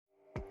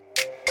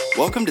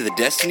Welcome to the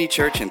Destiny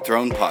Church and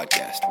Throne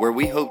podcast, where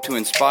we hope to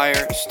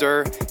inspire,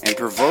 stir, and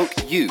provoke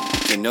you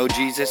to know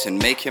Jesus and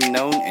make him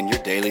known in your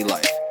daily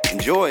life.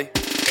 Enjoy.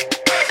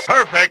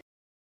 Perfect.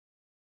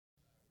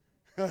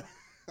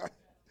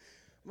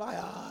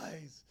 My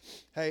eyes.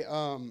 Hey,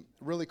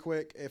 really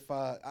quick, if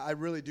I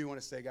really do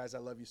want to say, guys, I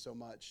love you so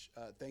much.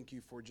 Thank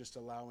you for just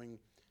allowing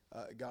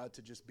God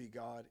to just be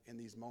God in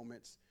these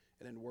moments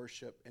and in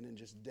worship and in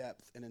just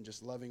depth and in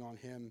just loving on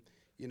him.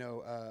 You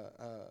know,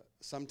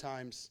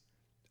 sometimes,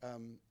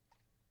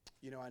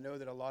 I know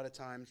that a lot of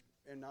times,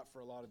 and not for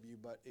a lot of you,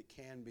 but it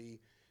can be,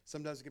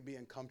 sometimes it can be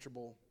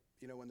uncomfortable,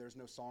 when there's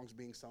no songs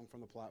being sung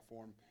from the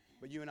platform.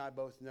 But you and I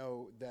both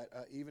know that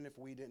even if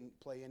we didn't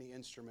play any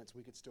instruments,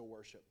 we could still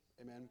worship.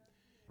 Amen?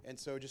 And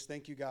so just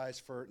thank you guys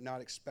for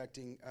not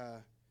expecting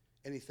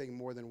anything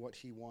more than what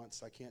he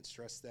wants. I can't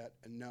stress that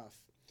enough.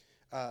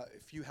 A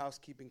few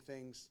housekeeping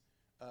things.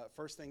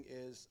 First thing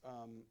is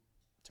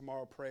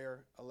tomorrow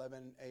prayer,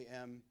 11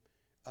 a.m.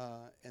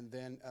 And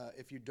then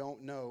if you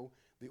don't know,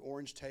 the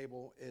Orange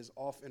Table is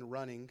off and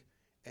running.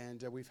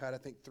 And we've had, I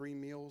think, 3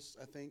 meals,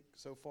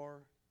 so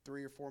far.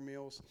 3 or 4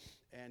 meals,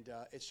 and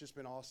it's just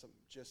been awesome,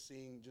 just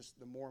seeing just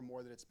the more and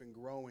more that it's been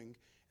growing.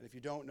 And if you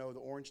don't know, the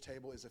Orange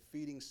Table is a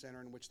feeding center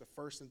in which the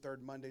first and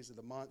third Mondays of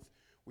the month,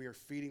 we are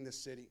feeding the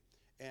city.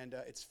 And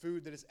it's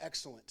food that is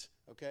excellent,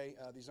 okay?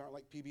 These aren't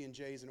like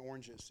PB&Js and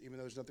oranges, even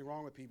though there's nothing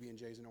wrong with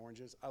PB&Js and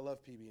oranges. I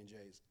love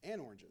PB&Js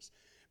and oranges.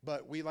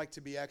 But we like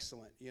to be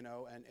excellent,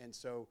 and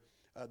so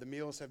the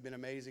meals have been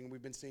amazing.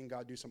 We've been seeing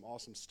God do some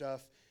awesome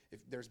stuff.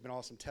 There's been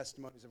awesome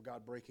testimonies of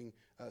God breaking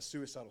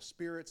suicidal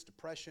spirits,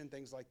 depression,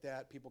 things like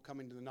that. People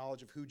coming to the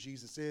knowledge of who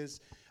Jesus is.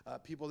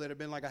 People that have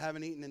been like, I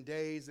haven't eaten in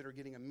days, that are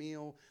getting a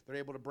meal. They're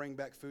able to bring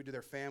back food to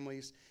their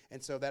families.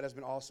 And so that has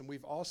been awesome.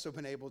 We've also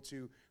been able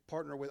to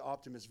partner with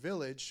Optimist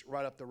Village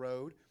right up the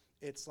road.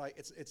 It's like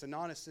it's a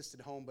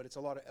non-assisted home, but it's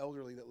a lot of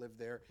elderly that live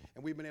there.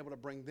 And we've been able to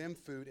bring them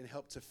food and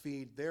help to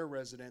feed their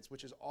residents,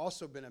 which has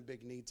also been a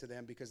big need to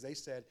them because they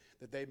said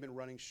that they've been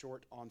running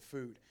short on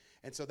food.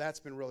 And so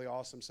that's been really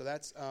awesome. So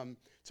that's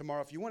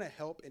tomorrow. If you want to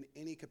help in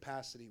any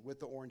capacity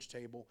with the Orange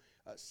Table,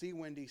 see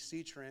Wendy,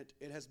 see Trent.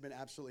 It has been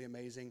absolutely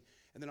amazing.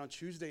 And then on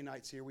Tuesday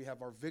nights here, we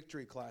have our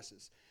victory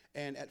classes.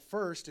 And at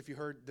first, if you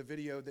heard the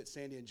video that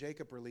Sandy and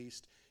Jacob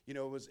released, it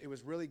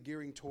was really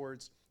gearing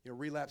towards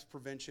relapse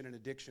prevention and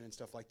addiction and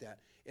stuff like that.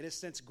 It has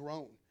since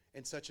grown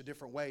in such a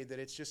different way that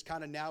it's just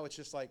kind of now it's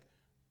just like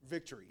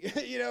victory.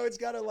 It's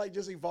kind of like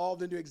just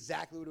evolved into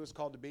exactly what it was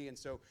called to be. And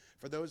so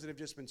for those that have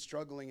just been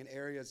struggling in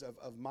areas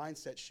of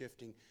mindset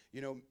shifting,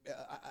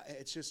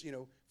 it's just,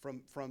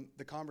 from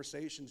the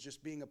conversations,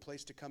 just being a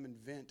place to come and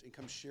vent and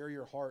come share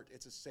your heart.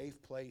 It's a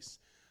safe place.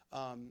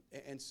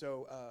 And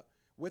so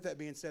with that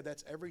being said,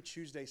 that's every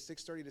Tuesday,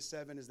 6:30 to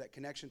 7 is that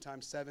connection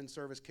time. 7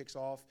 service kicks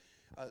off.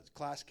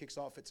 Class kicks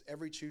off. It's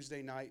every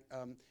Tuesday night.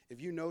 If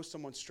you know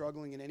someone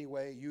struggling in any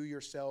way, you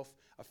yourself,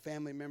 a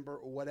family member,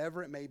 or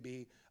whatever it may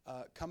be,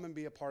 come and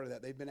be a part of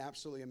that. They've been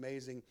absolutely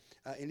amazing.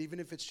 And even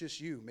if it's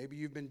just you, maybe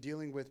you've been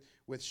dealing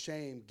with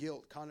shame,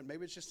 guilt,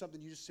 maybe it's just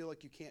something you just feel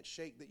like you can't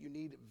shake, that you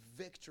need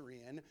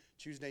victory in.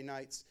 Tuesday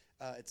nights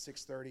at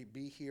 6:30.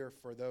 Be here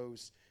for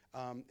those.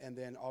 And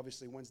then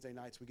obviously Wednesday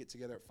nights we get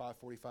together at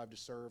 5:45 to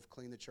serve,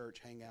 clean the church,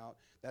 hang out.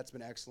 That's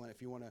been excellent.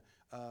 If you want to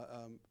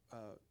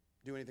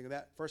do anything with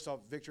that, first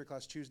off, Victory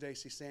Class Tuesday,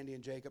 see Sandy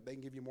and Jacob. They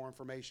can give you more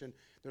information.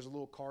 There's a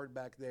little card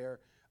back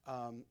there.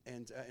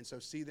 And so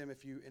see them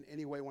if you in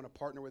any way want to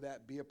partner with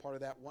that, be a part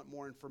of that, want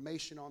more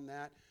information on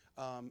that.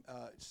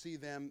 See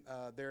them.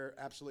 They're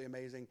absolutely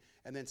amazing.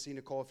 And then see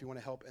Nicole if you want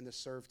to help in the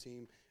serve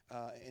team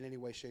in any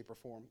way, shape, or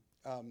form.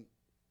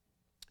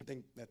 I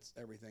think that's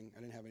everything. I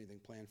didn't have anything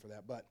planned for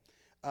that. But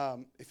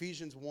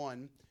Ephesians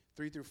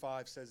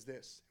 1:3-5 says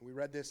this. And we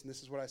read this, and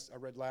this is what I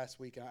read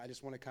last week. And I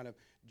just want to kind of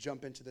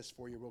jump into this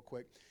for you real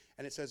quick.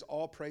 And it says,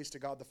 all praise to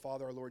God the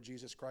Father, our Lord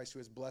Jesus Christ, who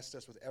has blessed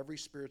us with every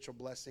spiritual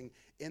blessing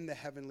in the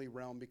heavenly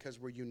realm because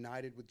we're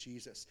united with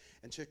Jesus.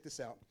 And check this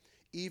out.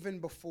 Even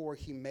before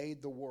he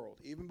made the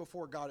world, even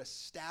before God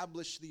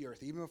established the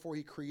earth, even before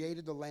he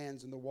created the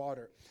lands and the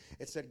water,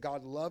 it said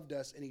God loved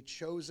us and he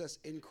chose us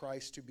in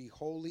Christ to be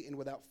holy and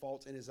without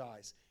fault in his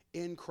eyes.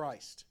 In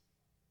Christ.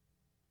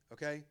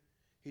 Okay?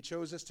 He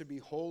chose us to be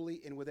holy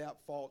and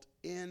without fault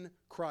in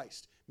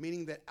Christ.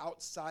 Meaning that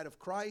outside of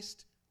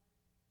Christ,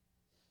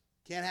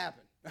 can't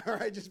happen. All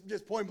right,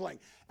 just point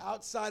blank.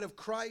 Outside of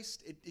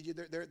Christ,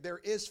 there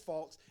is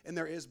fault and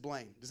there is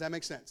blame. Does that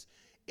make sense?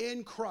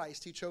 In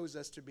Christ, he chose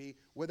us to be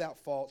without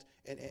fault,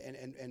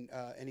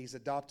 and he's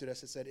adopted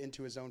us, it said,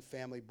 into his own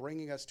family,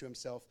 bringing us to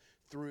himself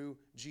through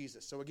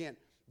Jesus. So again,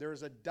 there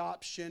is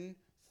adoption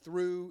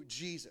through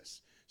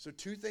Jesus. So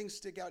 2 things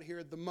stick out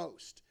here the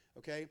most,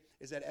 okay,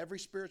 is that every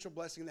spiritual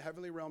blessing in the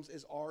heavenly realms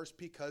is ours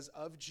because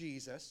of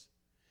Jesus.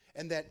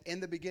 And that in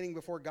the beginning,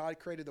 before God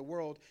created the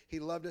world, he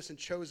loved us and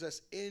chose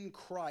us in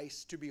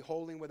Christ to be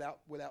holy and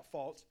without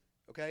fault.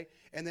 Okay?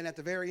 And then at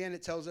the very end,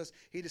 it tells us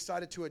he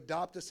decided to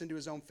adopt us into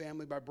his own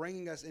family by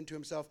bringing us into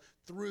himself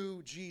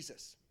through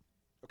Jesus.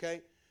 Okay?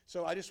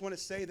 So I just want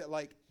to say that,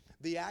 like,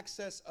 the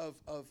access of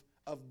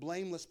of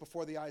blameless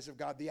before the eyes of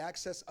God, the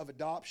access of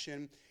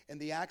adoption, and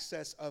the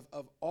access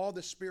of all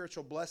the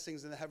spiritual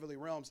blessings in the heavenly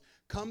realms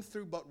come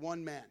through but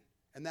one man,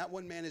 and that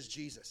one man is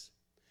Jesus.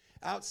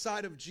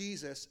 Outside of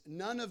Jesus,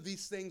 none of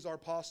these things are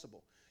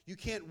possible. You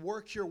can't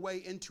work your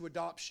way into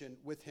adoption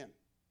with him.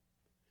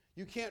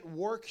 You can't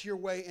work your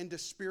way into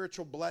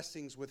spiritual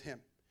blessings with him.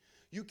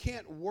 You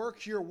can't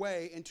work your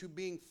way into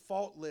being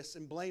faultless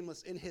and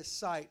blameless in his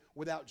sight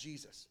without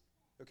Jesus.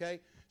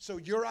 Okay? So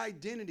your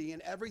identity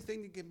and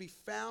everything that can be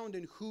found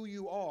in who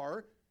you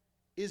are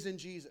is in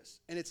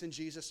Jesus. And it's in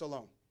Jesus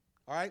alone.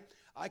 All right?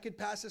 I could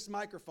pass this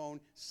microphone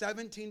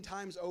 17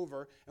 times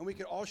over, and we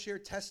could all share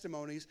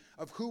testimonies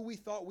of who we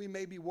thought we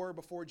maybe were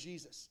before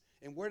Jesus.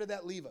 And where did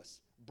that leave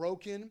us?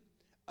 Broken,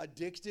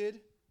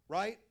 addicted,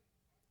 right?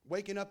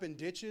 Waking up in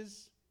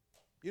ditches.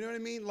 You know what I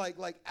mean?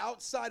 Like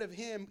outside of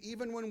him,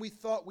 even when we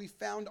thought we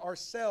found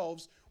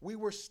ourselves, we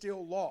were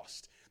still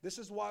lost. This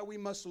is why we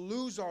must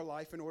lose our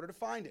life in order to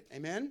find it.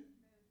 Amen?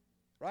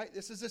 Right?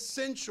 This is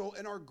essential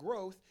in our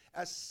growth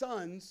as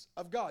sons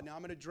of God. Now,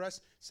 I'm going to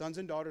address sons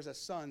and daughters as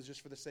sons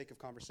just for the sake of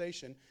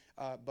conversation,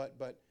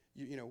 but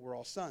you know, we're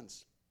all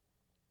sons.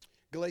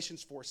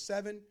 Galatians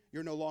 4:7,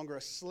 you're no longer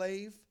a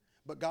slave,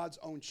 but God's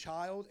own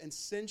child, and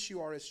since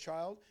you are his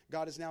child,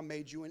 God has now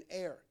made you an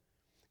heir.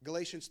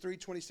 Galatians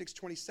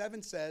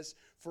 3:26-27 says,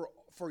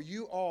 for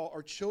you all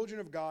are children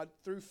of God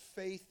through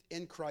faith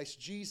in Christ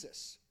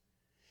Jesus.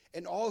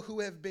 And all who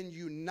have been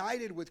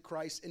united with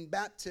Christ in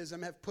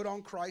baptism have put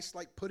on Christ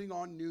like putting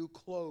on new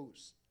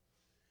clothes.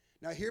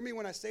 Now hear me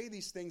when I say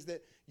these things,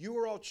 that you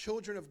are all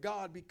children of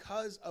God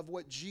because of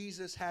what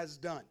Jesus has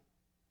done.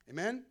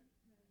 Amen?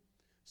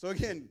 So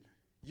again,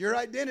 your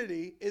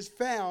identity is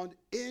found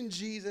in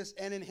Jesus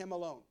and in him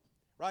alone.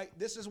 Right?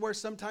 This is where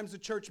sometimes the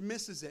church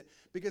misses it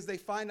because they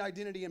find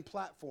identity in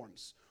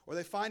platforms, or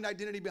they find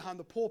identity behind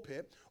the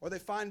pulpit, or they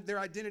find their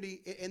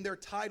identity in their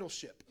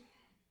titleship.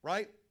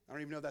 Right? I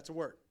don't even know if that's a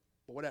word,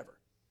 but whatever.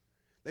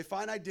 They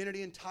find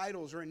identity in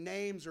titles or in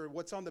names or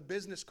what's on the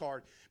business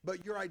card,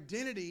 but your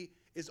identity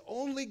is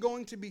only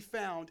going to be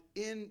found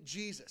in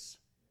Jesus.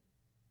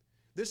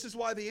 This is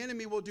why the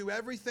enemy will do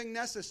everything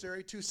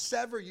necessary to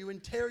sever you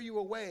and tear you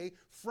away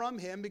from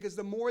him, because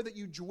the more that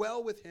you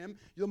dwell with him,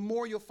 the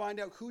more you'll find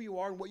out who you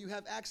are and what you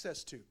have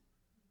access to.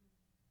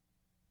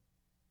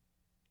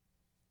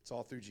 It's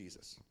all through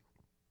Jesus.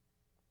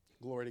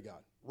 Glory to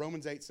God.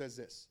 Romans 8 says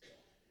this,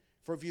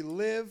 for if you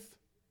live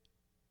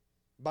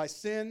by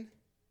sin,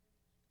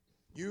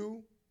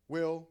 you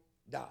will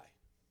die.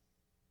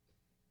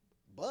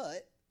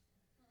 But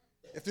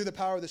if through the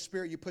power of the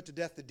Spirit you put to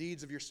death the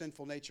deeds of your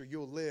sinful nature,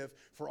 you'll live,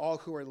 for all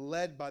who are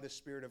led by the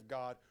Spirit of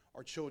God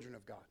are children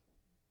of God.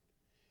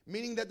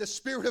 Meaning that the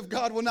Spirit of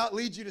God will not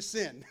lead you to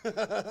sin.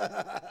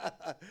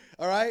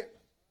 All right?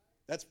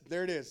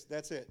 There it is.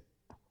 That's it.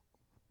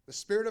 The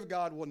Spirit of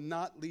God will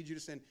not lead you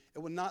to sin. It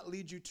will not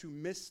lead you to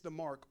miss the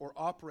mark or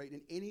operate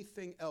in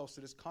anything else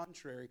that is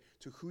contrary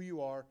to who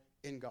you are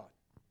in God.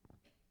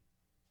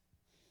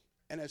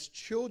 And as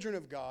children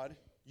of God,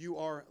 you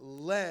are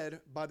led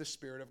by the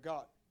Spirit of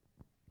God.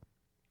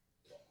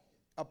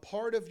 A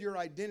part of your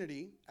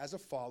identity as a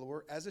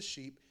follower, as a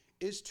sheep,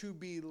 is to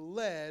be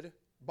led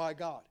by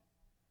God.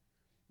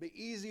 The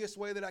easiest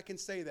way that I can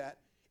say that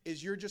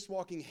is you're just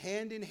walking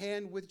hand in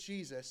hand with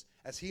Jesus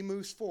as he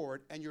moves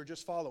forward, and you're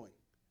just following.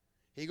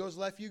 He goes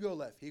left, you go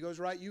left. He goes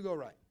right, you go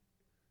right.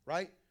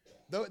 Right?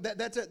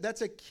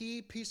 That's a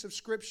key piece of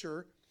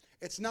Scripture.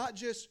 It's not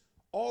just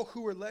all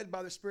who are led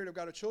by the Spirit of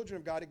God are children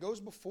of God. It goes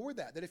before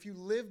that if you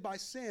live by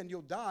sin,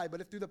 you'll die. But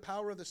if through the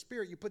power of the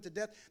Spirit you put to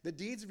death the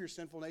deeds of your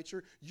sinful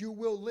nature, you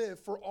will live.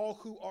 For all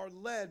who are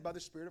led by the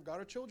Spirit of God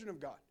are children of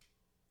God.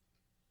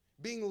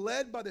 Being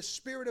led by the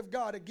Spirit of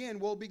God, again,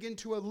 will begin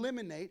to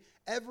eliminate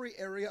every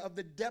area of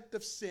the depth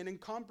of sin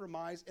and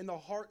compromise in the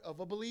heart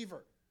of a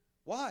believer.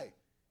 Why?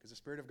 Because the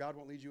Spirit of God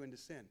won't lead you into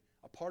sin.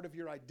 A part of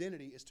your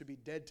identity is to be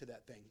dead to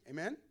that thing.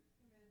 Amen? Amen.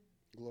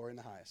 Glory in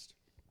the highest.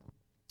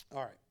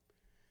 All right.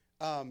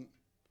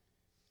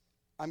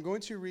 I'm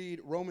going to read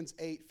Romans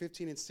 8,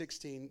 15 and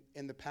 16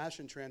 in the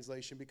Passion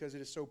Translation because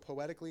it is so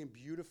poetically and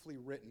beautifully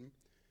written.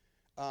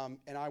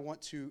 And I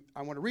want to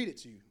read it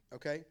to you,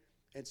 okay?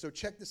 And so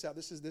check this out.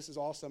 This is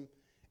awesome.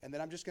 And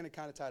then I'm just going to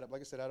kind of tie it up.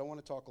 Like I said, I don't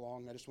want to talk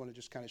long. I just want to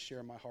just kind of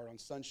share my heart on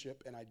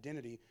sonship and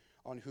identity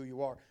on who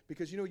you are.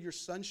 Because, you know, your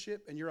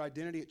sonship and your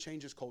identity, it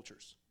changes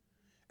cultures.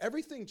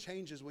 Everything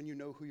changes when you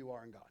know who you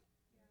are in God.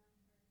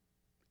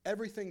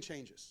 Everything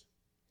changes.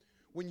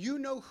 When you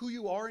know who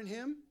you are in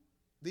him,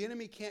 the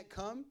enemy can't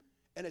come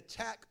and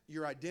attack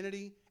your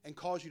identity and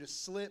cause you to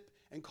slip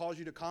and cause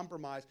you to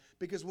compromise.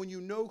 Because when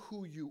you know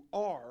who you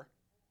are,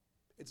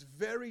 it's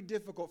very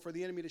difficult for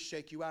the enemy to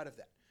shake you out of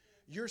that.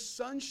 Your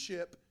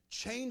sonship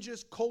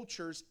changes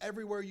cultures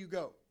everywhere you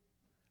go.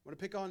 I'm going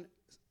to pick on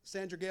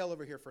Sandra Gale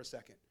over here for a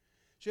second.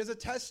 She has a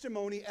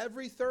testimony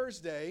every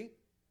Thursday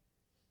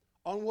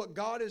on what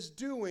God is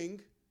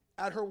doing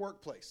at her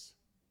workplace.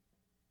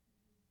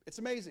 It's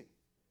amazing.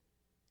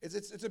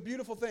 It's a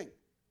beautiful thing.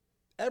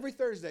 Every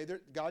Thursday,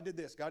 God did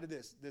this, God did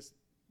this.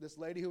 This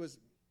lady who was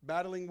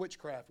battling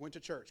witchcraft went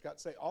to church, got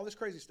saved, all this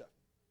crazy stuff.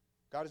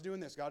 God is doing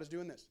this. God is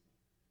doing this.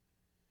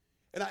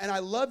 And I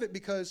love it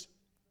because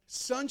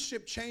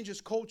sonship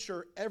changes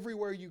culture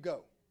everywhere you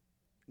go.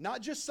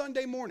 Not just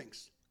Sunday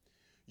mornings.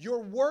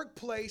 Your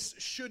workplace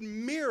should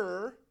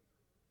mirror,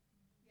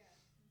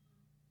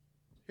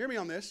 hear me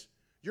on this,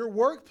 your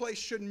workplace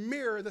should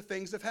mirror the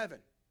things of heaven.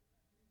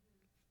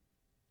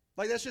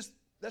 Like that's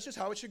just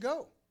how it should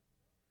go.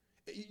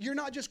 You're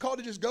not just called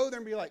to just go there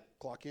and be like,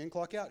 clock in,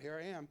 clock out, here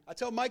I am. I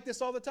tell Mike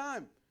this all the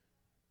time.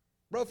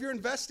 Bro, if you're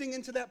investing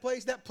into that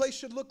place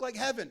should look like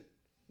heaven.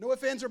 No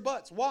ifs, ands, or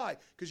buts. Why?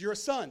 Because you're a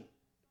son.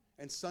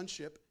 And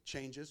sonship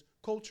changes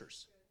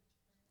cultures.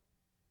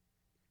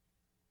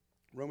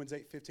 Romans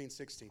 8, 15,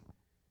 16.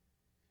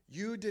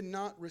 You did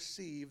not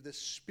receive the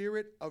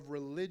spirit of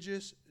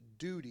religious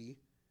duty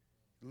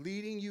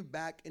leading you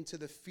back into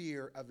the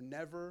fear of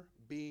never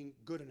being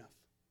good enough.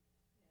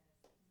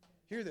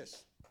 Hear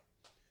this.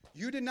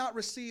 You did not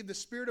receive the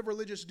spirit of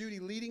religious duty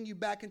leading you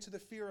back into the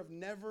fear of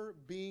never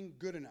being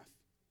good enough.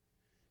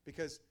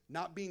 Because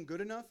not being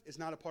good enough is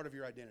not a part of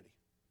your identity.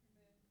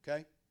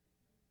 Okay?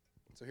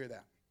 So hear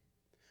that.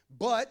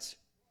 But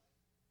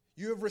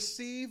you have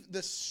received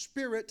the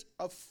spirit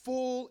of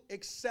full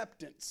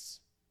acceptance,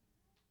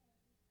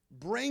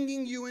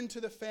 bringing you into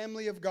the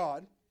family of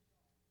God,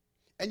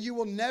 and you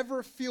will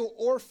never feel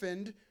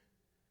orphaned.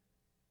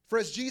 For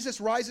as Jesus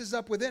rises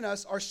up within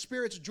us, our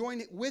spirits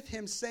join with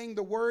him, saying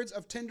the words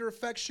of tender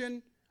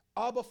affection,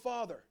 Abba,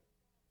 Father.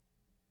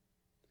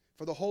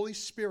 For the Holy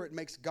Spirit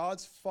makes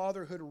God's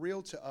fatherhood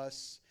real to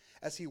us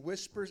as he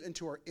whispers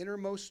into our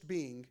innermost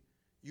being,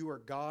 you are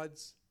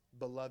God's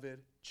beloved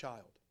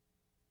child.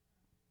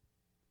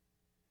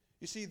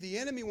 You see, the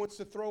enemy wants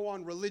to throw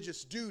on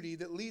religious duty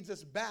that leads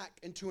us back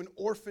into an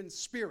orphan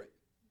spirit.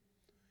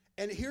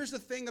 And here's the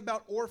thing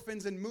about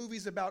orphans and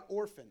movies about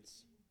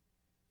orphans.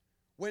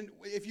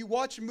 If you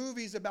watch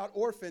movies about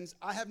orphans,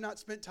 I have not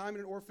spent time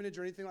in an orphanage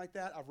or anything like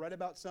that. I've read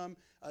about some.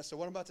 So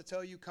what I'm about to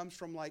tell you comes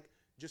from like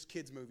just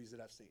kids' movies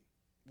that I've seen.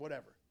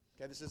 Whatever.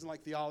 Okay, this isn't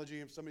like theology.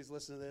 If somebody's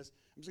listening to this,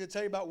 I'm just going to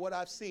tell you about what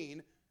I've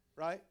seen,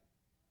 right?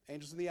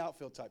 Angels in the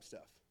outfield type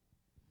stuff.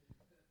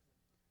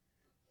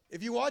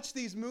 If you watch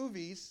these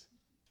movies,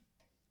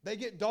 they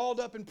get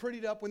dolled up and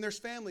prettied up when there's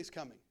families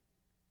coming,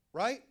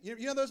 right? You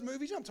know those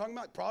movies? You know I'm talking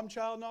about, Problem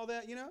Child and all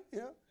that, you know?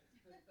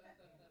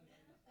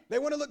 They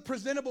want to look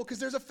presentable because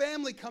there's a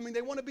family coming.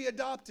 They want to be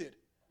adopted.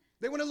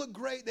 They want to look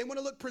great. They want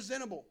to look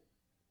presentable.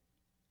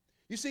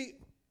 You see,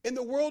 in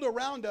the world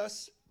around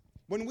us,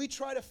 when we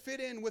try to fit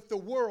in with the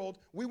world,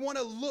 we want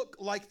to look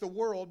like the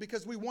world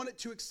because we want it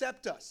to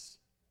accept us.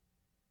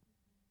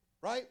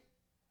 Right?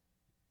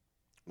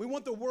 We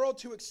want the world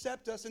to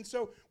accept us, and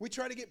so we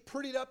try to get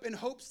prettied up in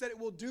hopes that it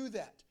will do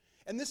that.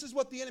 And this is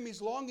what the enemy's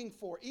longing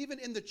for, even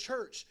in the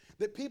church,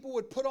 that people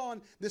would put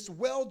on this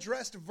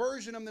well-dressed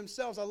version of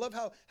themselves. I love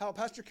how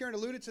Pastor Karen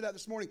alluded to that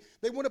this morning.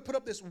 They want to put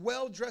up this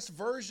well-dressed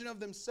version of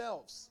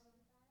themselves,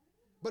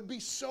 but be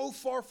so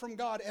far from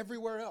God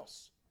everywhere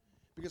else.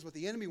 Because what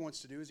the enemy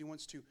wants to do is he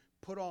wants to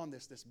put on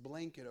this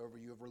blanket over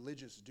you of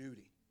religious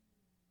duty.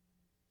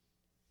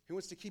 He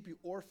wants to keep you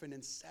orphaned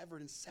and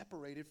severed and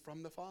separated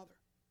from the Father.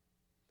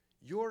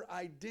 Your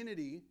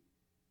identity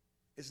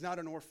is not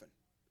an orphan.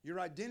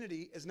 Your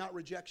identity is not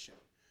rejection.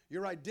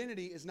 Your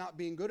identity is not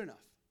being good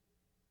enough.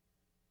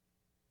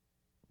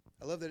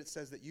 I love that it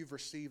says that you've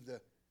received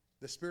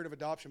the spirit of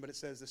adoption, but it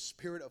says the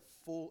spirit of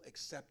full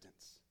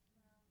acceptance.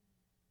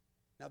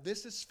 Now,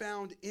 this is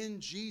found in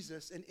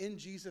Jesus and in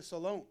Jesus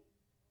alone.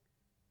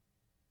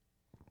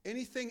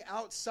 Anything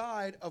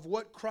outside of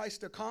what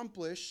Christ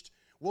accomplished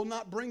will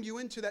not bring you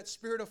into that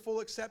spirit of full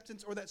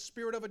acceptance or that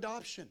spirit of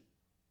adoption.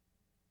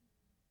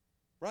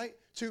 Right?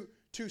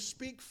 To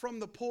speak from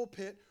the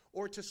pulpit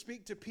or to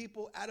speak to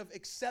people out of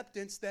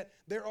acceptance that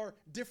there are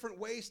different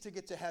ways to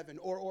get to heaven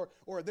or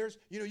there's,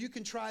 you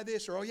can try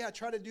this or,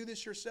 try to do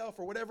this yourself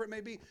or whatever it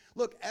may be.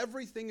 Look,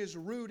 everything is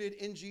rooted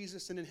in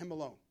Jesus and in him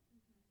alone.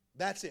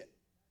 That's it.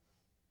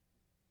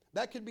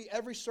 That could be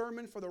every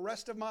sermon for the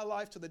rest of my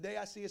life to the day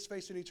I see his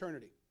face in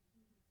eternity.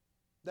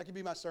 That could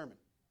be my sermon.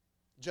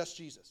 Just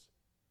Jesus.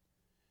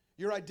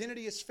 Your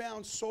identity is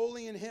found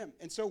solely in him.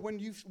 And so when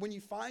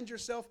you find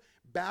yourself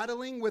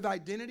battling with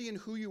identity and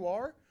who you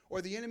are,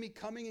 or the enemy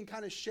coming and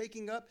kind of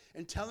shaking up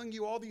and telling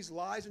you all these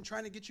lies and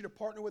trying to get you to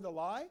partner with a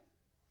lie,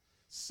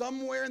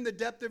 somewhere in the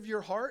depth of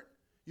your heart,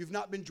 you've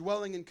not been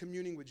dwelling and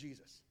communing with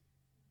Jesus.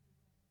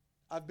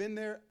 I've been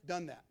there,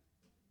 done that.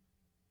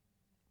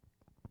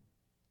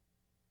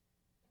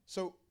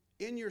 So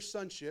in your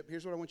sonship,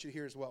 here's what I want you to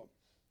hear as well.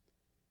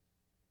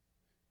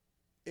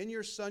 In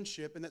your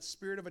sonship and that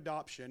spirit of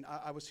adoption,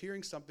 I was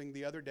hearing something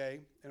the other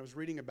day, and I was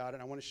reading about it,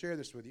 and I want to share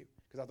this with you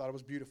because I thought it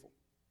was beautiful.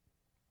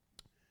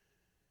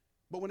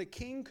 But when a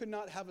king could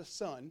not have a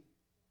son,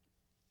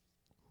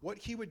 what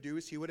he would do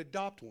is he would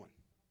adopt one.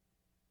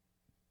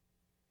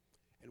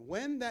 And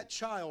when that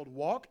child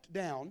walked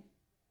down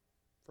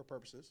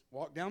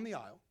the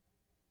aisle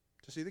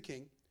to see the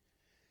king,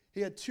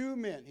 he had two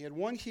men. He had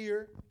one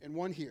here and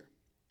one here.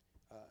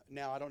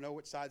 Now, I don't know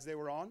what sides they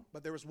were on,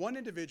 but there was one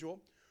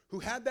individual who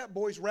had that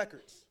boy's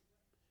records.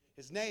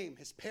 his name,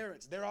 his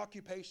parents, their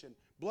occupation,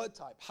 blood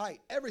type,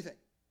 height, everything.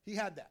 He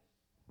had that.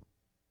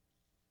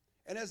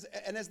 And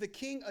as the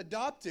king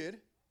adopted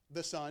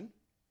the son,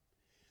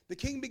 the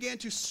king began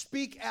to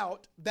speak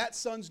out that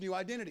son's new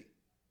identity.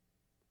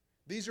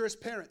 These are his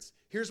parents.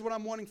 Here's what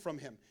I'm wanting from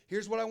him.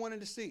 Here's what I wanted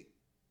to see.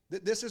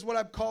 This is what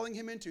I'm calling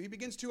him into. He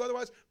begins to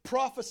otherwise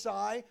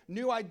prophesy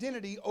new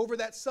identity over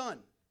that son.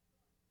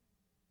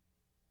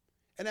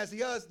 And as he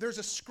does, there's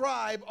a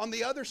scribe on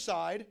the other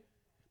side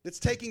that's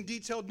taking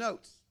detailed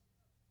notes.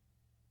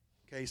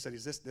 Okay, he said,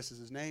 this is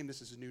his name, this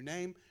is his new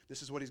name,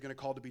 this is what he's going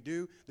to call to be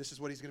do, this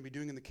is what he's going to be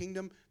doing in the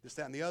kingdom, this,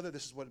 that, and the other,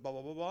 this is what blah,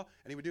 blah, blah, blah,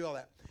 and he would do all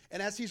that.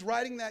 And as he's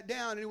writing that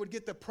down, and he would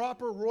get the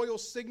proper royal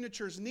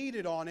signatures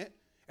needed on it,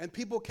 and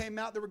people came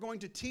out that were going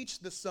to teach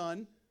the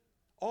son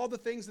all the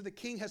things that the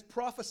king has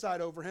prophesied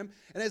over him,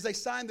 and as they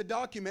signed the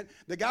document,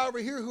 the guy over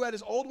here who had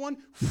his old one,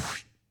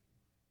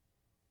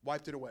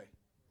 wiped it away.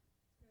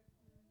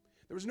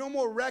 There was no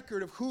more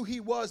record of who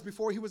he was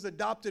before he was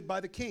adopted by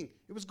the king.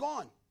 It was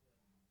gone.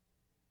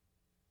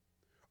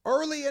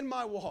 Early in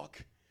my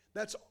walk,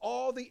 that's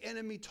all the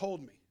enemy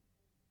told me,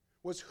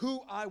 was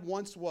who I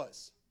once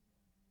was.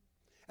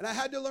 And I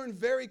had to learn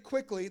very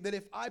quickly that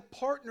if I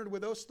partnered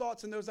with those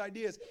thoughts and those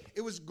ideas,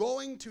 it was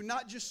going to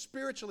not just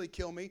spiritually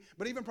kill me,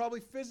 but even probably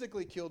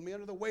physically kill me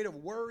under the weight of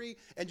worry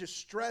and just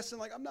stress and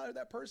like, I'm not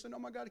that person. Oh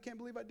my God, I can't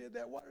believe I did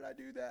that. Why did I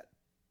do that?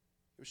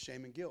 It was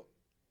shame and guilt.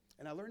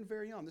 And I learned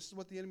very young, this is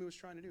what the enemy was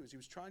trying to do, is he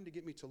was trying to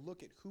get me to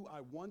look at who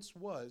I once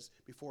was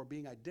before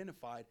being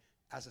identified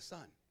as a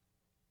son.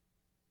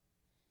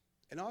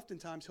 And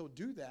oftentimes he'll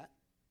do that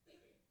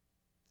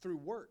through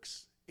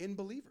works in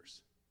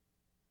believers.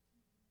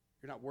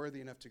 You're not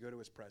worthy enough to go to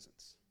his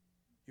presence.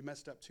 You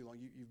messed up too long.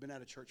 You've been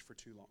out of church for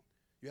too long.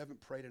 You haven't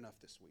prayed enough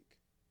this week.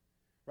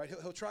 Right?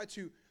 He'll try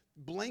to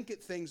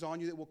blanket things on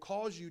you that will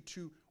cause you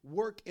to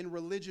work in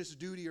religious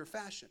duty or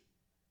fashion.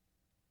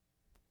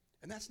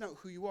 And that's not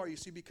who you are, you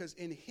see, because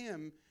in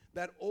him,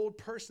 that old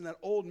person, that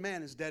old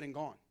man is dead and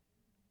gone.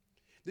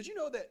 Did you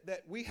know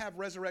that we have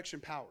resurrection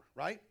power,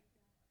 right?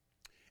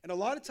 And a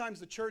lot of times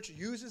the church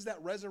uses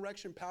that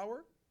resurrection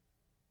power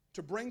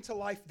to bring to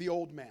life the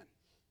old man.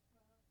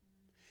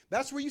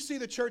 That's where you see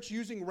the church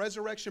using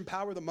resurrection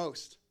power the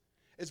most.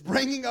 It's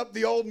bringing up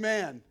the old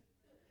man.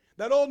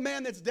 That old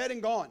man that's dead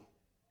and gone.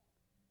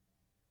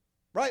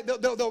 Right?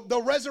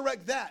 They'll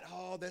resurrect that.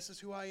 Oh, this is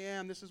who I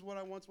am. This is what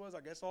I once was.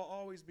 I guess I'll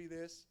always be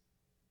this.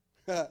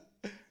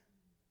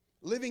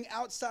 Living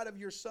outside of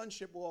your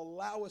sonship will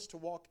allow us to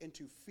walk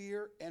into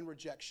fear and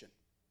rejection.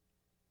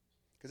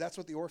 Because that's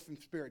what the orphan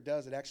spirit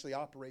does. It actually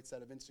operates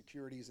out of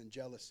insecurities and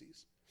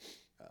jealousies.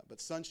 But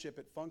sonship,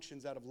 it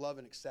functions out of love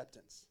and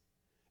acceptance.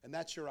 And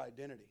that's your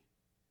identity.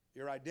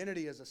 Your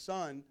identity as a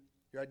son,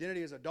 your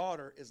identity as a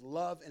daughter is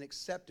love and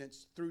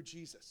acceptance through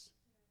Jesus.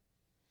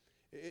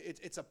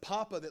 It's a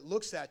papa that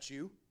looks at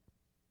you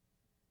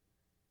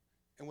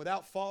and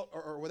without fault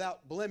or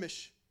without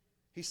blemish,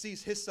 he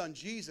sees his son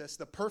Jesus,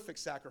 the perfect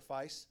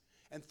sacrifice,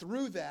 and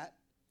through that,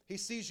 he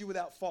sees you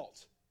without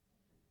fault.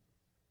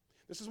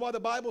 This is why the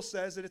Bible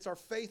says that it's our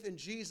faith in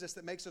Jesus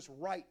that makes us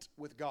right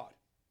with God.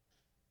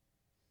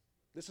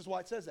 This is why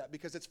it says that,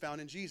 because it's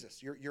found in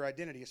Jesus. Your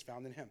identity is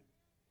found in him.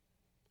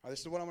 All right, this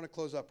is what I'm going to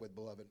close up with,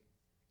 beloved.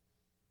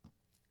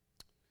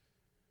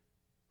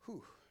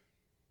 Whew.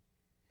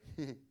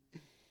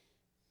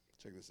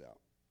 Check this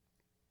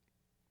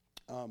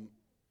out.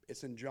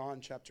 It's in John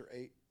chapter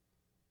 8.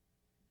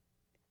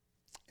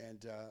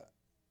 And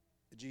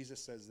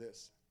Jesus says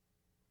this.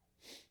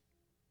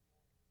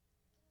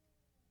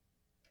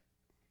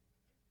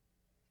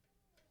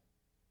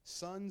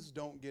 Sons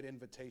don't get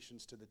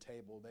invitations to the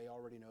table. They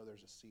already know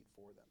there's a seat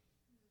for them.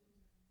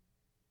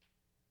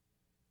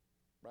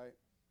 Right?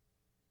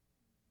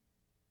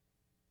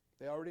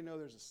 They already know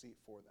there's a seat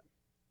for them.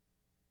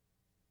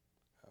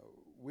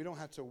 We don't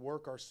have to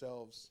work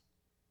ourselves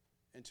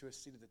into a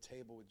seat at the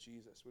table with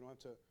Jesus. We don't have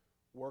to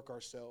work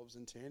ourselves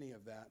into any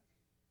of that.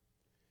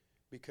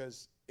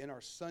 Because in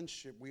our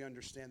sonship, we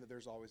understand that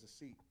there's always a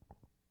seat.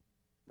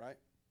 Right?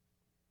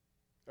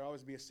 There'll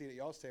always be a seat at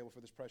y'all's table for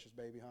this precious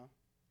baby, huh?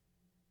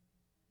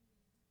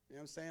 You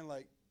know what I'm saying?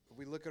 Like, if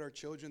we look at our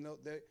children,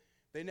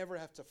 they never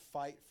have to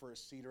fight for a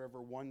seat or ever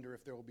wonder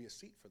if there will be a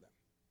seat for them.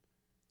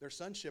 Their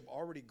sonship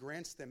already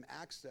grants them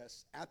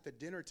access at the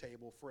dinner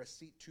table for a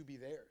seat to be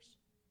theirs.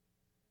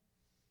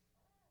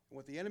 And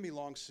what the enemy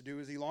longs to do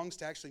is he longs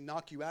to actually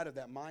knock you out of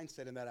that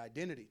mindset and that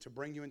identity, to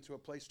bring you into a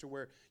place to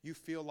where you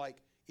feel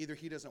like either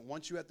he doesn't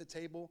want you at the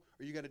table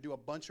or you got to do a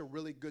bunch of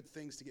really good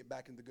things to get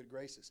back into the good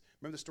graces.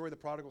 Remember the story of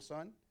the prodigal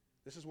son?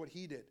 This is what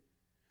he did.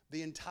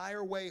 The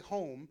entire way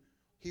home,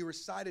 he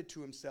recited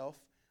to himself,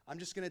 I'm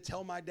just going to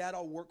tell my dad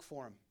I'll work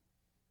for him.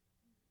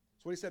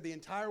 That's what he said the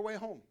entire way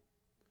home.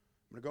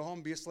 I'm going to go home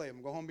and be a slave. I'm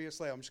going to go home and be a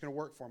slave. I'm just going to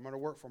work for him. I'm going to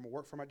work for him. I'm going to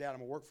work for my dad. I'm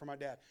going to work for my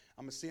dad.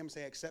 I'm going to see him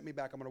say, accept me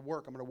back. I'm going to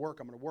work. I'm going to work.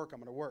 I'm going to work. I'm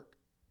going to work.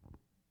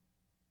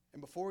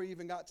 And before he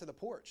even got to the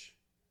porch,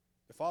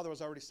 the father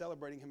was already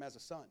celebrating him as a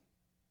son.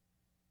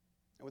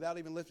 And without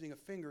even lifting a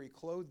finger, he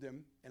clothed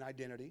him in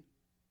identity,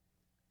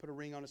 put a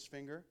ring on his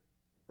finger,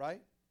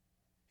 right?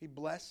 He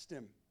blessed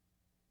him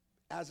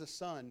as a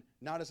son,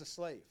 not as a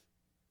slave.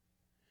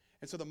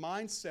 And so the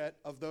mindset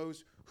of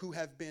those who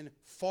have been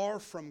far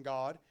from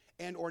God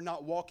and or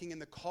not walking in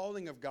the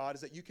calling of God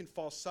is that you can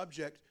fall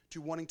subject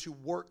to wanting to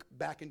work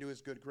back into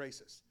his good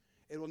graces.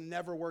 It will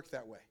never work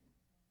that way.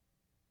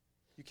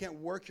 You can't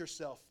work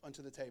yourself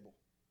unto the table.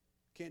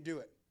 Can't do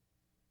it.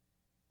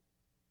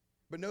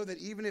 But know that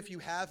even if you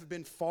have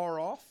been far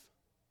off,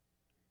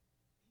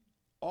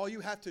 all you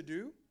have to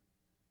do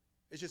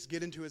is just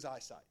get into his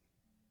eyesight.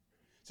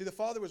 See, the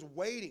Father was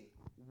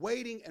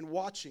waiting and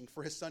watching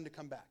for his son to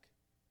come back.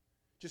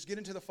 Just get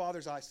into the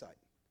Father's eyesight.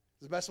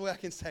 It's the best way I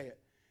can say it.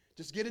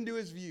 Just get into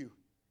his view,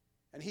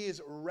 and he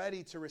is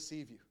ready to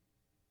receive you.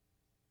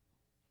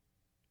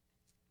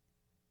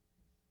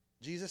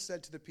 Jesus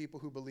said to the people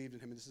who believed in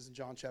him, and this is in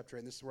John chapter 8,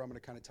 and this is where I'm going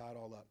to kind of tie it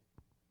all up.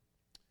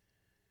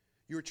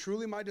 You are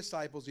truly my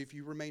disciples if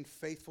you remain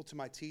faithful to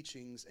my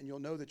teachings, and you'll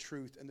know the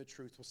truth, and the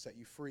truth will set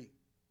you free.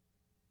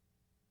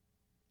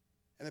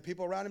 And the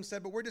people around him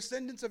said, but we're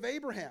descendants of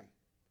Abraham.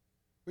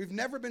 We've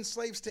never been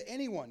slaves to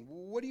anyone.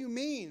 What do you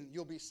mean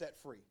you'll be set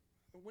free?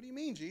 What do you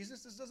mean,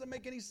 Jesus? This doesn't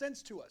make any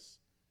sense to us.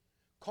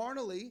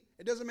 Carnally,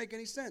 it doesn't make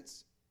any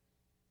sense.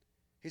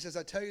 He says,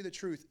 I tell you the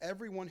truth,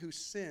 everyone who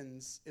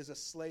sins is a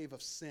slave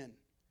of sin.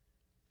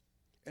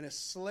 And a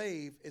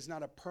slave is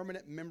not a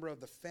permanent member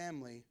of the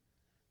family,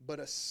 but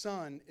a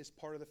son is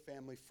part of the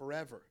family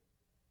forever.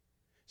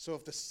 So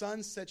if the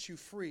Son sets you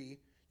free,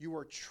 you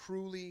are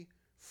truly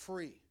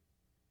free.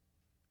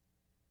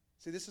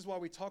 See, this is why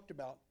we talked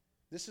about,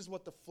 this is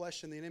what the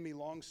flesh and the enemy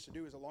longs to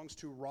do, is it longs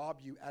to rob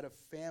you out of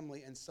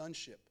family and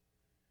sonship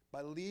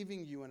by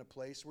leaving you in a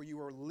place where you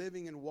are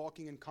living and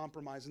walking in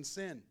compromise and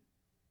sin.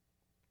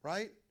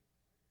 Right?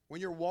 When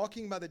you're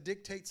walking by the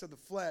dictates of the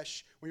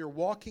flesh, when you're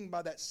walking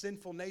by that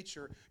sinful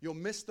nature, you'll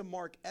miss the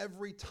mark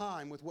every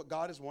time with what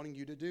God is wanting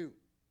you to do.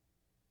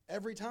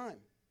 Every time.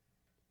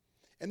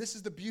 And this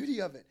is the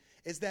beauty of it,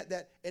 is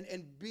that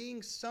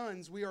being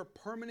sons, we are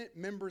permanent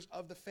members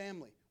of the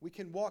family. We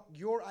can walk,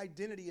 your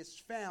identity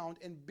is found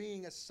in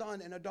being a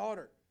son and a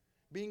daughter,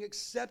 being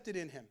accepted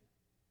in him.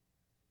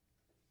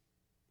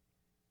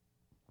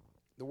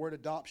 The word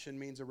adoption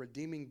means a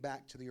redeeming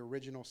back to the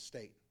original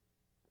state.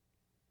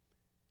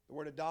 The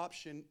word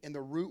adoption in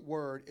the root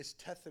word is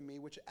tethemi,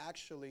 which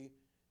actually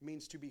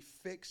means to be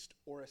fixed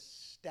or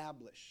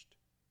established.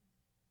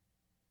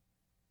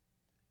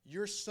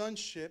 Your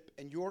sonship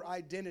and your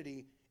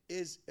identity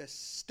is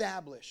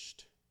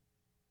established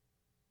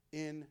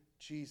in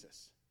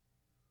Jesus.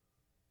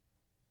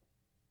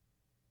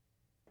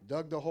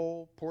 Dug the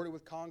hole, poured it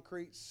with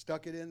concrete,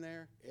 stuck it in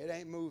there. It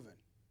ain't moving.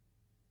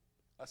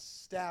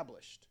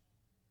 Established.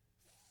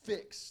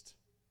 Fixed.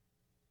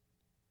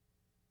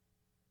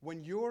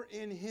 When you're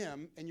in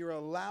him and you're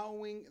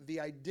allowing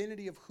the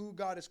identity of who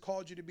God has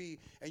called you to be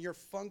and you're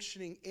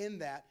functioning in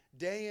that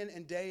day in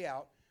and day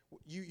out,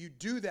 you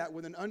do that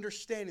with an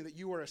understanding that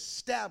you are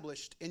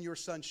established in your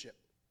sonship.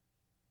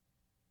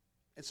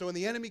 And so when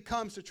the enemy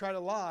comes to try to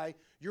lie,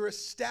 your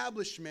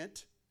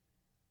establishment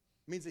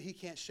means that he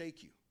can't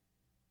shake you.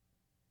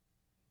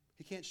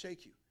 He can't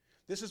shake you.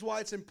 This is why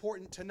it's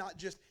important to not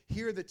just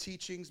hear the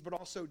teachings, but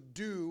also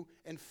do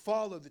and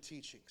follow the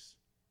teachings.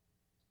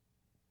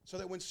 So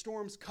that when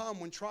storms come,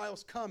 when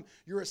trials come,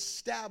 you're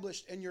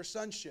established in your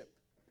sonship.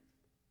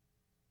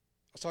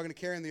 I was talking to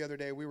Karen the other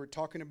day. We were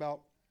talking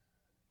about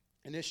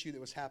an issue that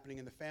was happening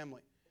in the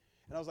family.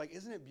 And I was like,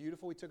 isn't it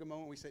beautiful? We took a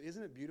moment, we said,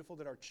 isn't it beautiful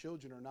that our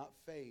children are not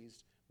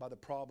fazed by the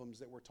problems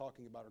that we're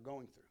talking about or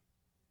going through?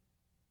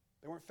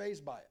 They weren't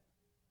fazed by it.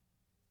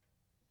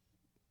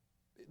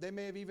 They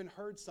may have even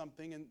heard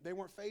something and they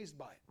weren't fazed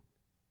by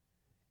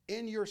it.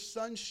 In your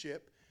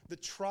sonship, the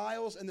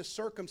trials and the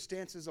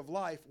circumstances of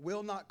life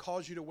will not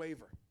cause you to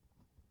waver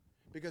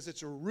because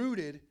it's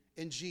rooted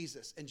in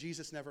Jesus, and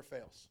Jesus never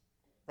fails.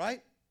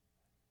 Right?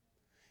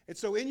 And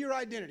so in your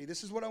identity,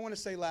 this is what I want to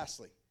say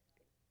lastly.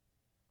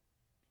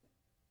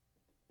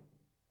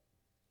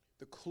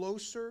 The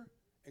closer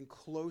and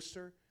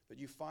closer that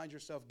you find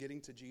yourself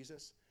getting to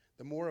Jesus,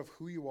 the more of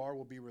who you are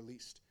will be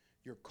released.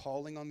 Your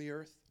calling on the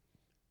earth,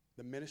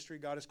 the ministry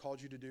God has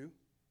called you to do,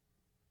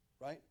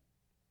 right?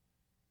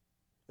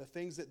 The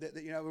things that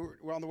you know,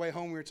 we're on the way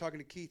home, we were talking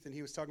to Keith, and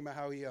he was talking about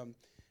how he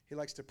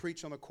likes to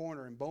preach on the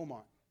corner in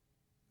Beaumont.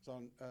 It's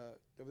on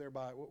over there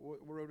by, what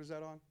road is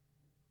that on?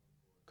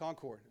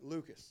 Concord,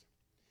 Lucas.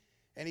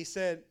 And he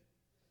said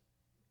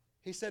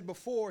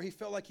before he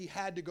felt like he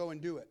had to go and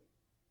do it.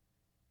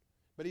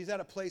 But he's at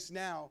a place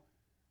now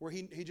where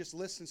he just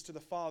listens to the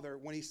Father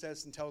when he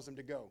says and tells him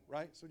to go,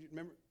 right? So do you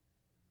remember?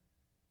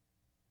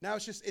 Now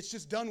it's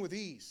just done with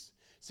ease.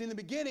 See, in the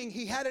beginning,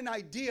 he had an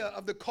idea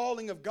of the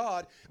calling of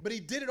God, but he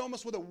did it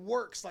almost with a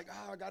works, like,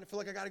 I feel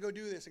like I got to go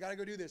do this. I got to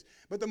go do this.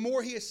 But the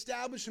more he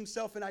established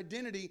himself in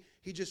identity,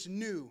 he just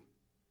knew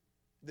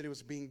that it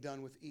was being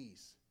done with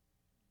ease.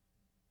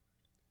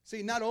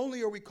 See, not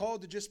only are we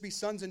called to just be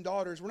sons and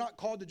daughters, we're not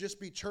called to just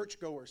be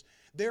churchgoers.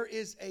 There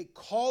is a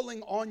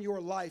calling on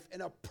your life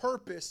and a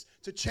purpose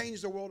to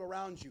change the world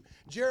around you.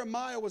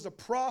 Jeremiah was a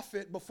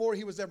prophet before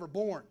he was ever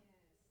born.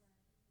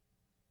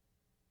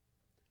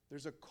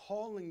 There's a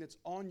calling that's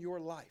on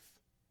your life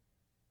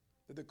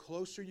that the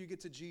closer you get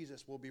to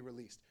Jesus will be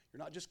released.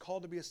 You're not just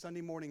called to be a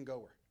Sunday morning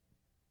goer.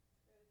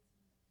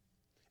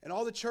 And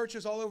all the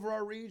churches all over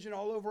our region,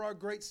 all over our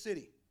great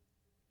city,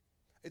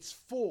 it's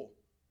full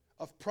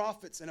of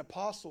prophets and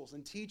apostles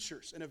and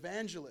teachers and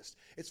evangelists.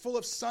 It's full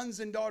of sons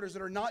and daughters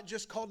that are not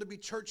just called to be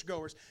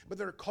churchgoers, but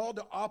that are called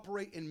to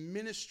operate in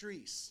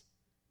ministries.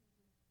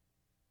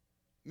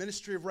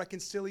 Ministry of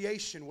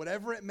reconciliation,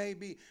 whatever it may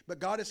be. But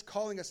God is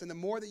calling us, and the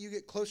more that you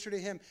get closer to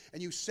Him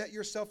and you set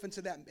yourself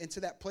into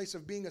that place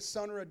of being a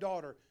son or a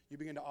daughter, you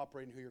begin to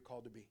operate in who you're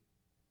called to be.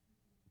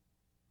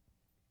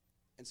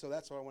 And so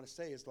that's what I want to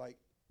say is, like,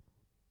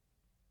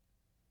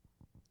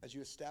 as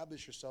you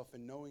establish yourself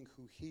in knowing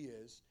who He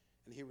is,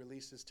 and He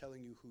releases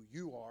telling you who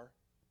you are,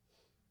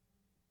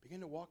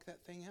 begin to walk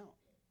that thing out.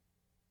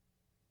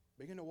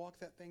 Begin to walk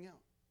that thing out.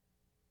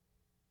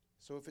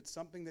 So if it's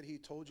something that He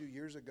told you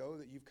years ago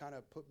that you've kind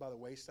of put by the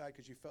wayside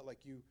because you felt like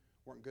you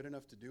weren't good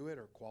enough to do it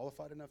or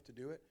qualified enough to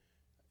do it,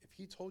 if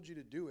He told you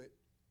to do it,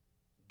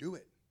 do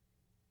it.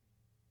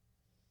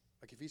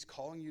 Like if He's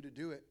calling you to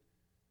do it.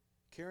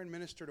 Karen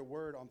ministered a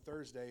word on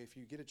Thursday. If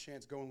you get a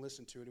chance, go and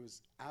listen to it. It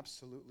was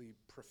absolutely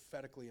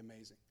prophetically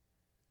amazing.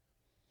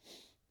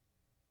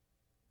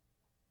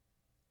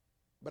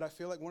 But I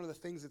feel like one of the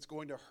things that's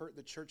going to hurt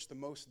the church the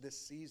most this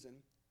season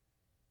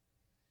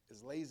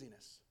is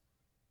laziness.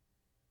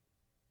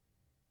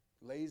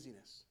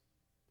 Laziness.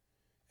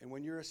 And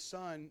when you're a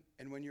son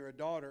and when you're a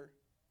daughter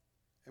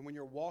and when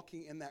you're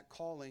walking in that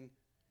calling,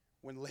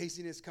 when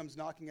laziness comes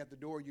knocking at the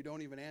door, you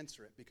don't even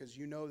answer it because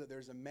you know that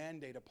there's a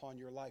mandate upon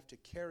your life to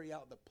carry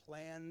out the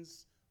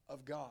plans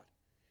of God.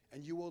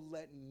 And you will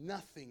let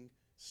nothing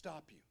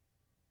stop you.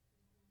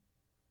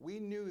 We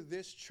knew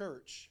this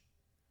church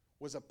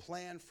was a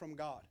plan from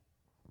God.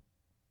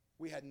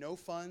 We had no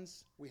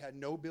funds. We had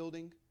no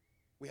building.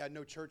 We had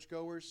no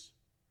churchgoers.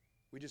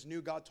 We just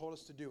knew God told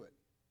us to do it.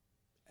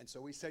 And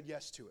so we said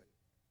yes to it.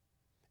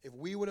 If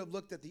we would have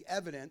looked at the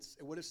evidence,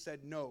 it would have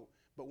said no.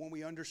 But when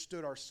we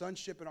understood our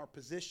sonship and our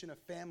position of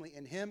family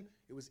in Him,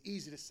 it was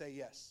easy to say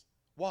yes.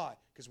 Why?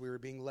 Because we were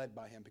being led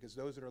by Him. Because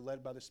those that are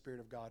led by the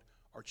Spirit of God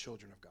are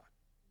children of God.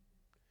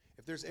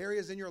 If there's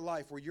areas in your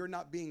life where you're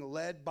not being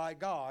led by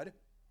God,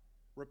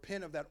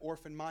 repent of that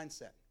orphan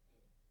mindset.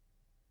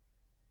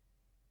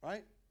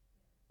 Right?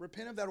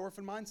 Repent of that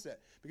orphan mindset.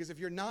 Because if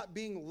you're not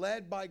being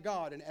led by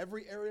God in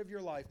every area of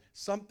your life,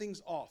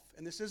 something's off.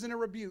 And this isn't a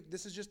rebuke.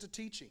 This is just a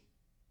teaching.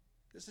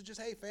 This is just,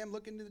 hey, fam,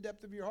 look into the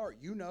depth of your heart.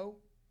 You know.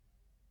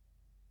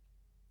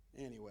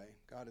 Anyway,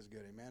 God is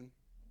good, amen.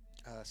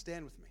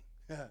 Stand with me.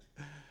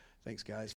 Thanks, guys.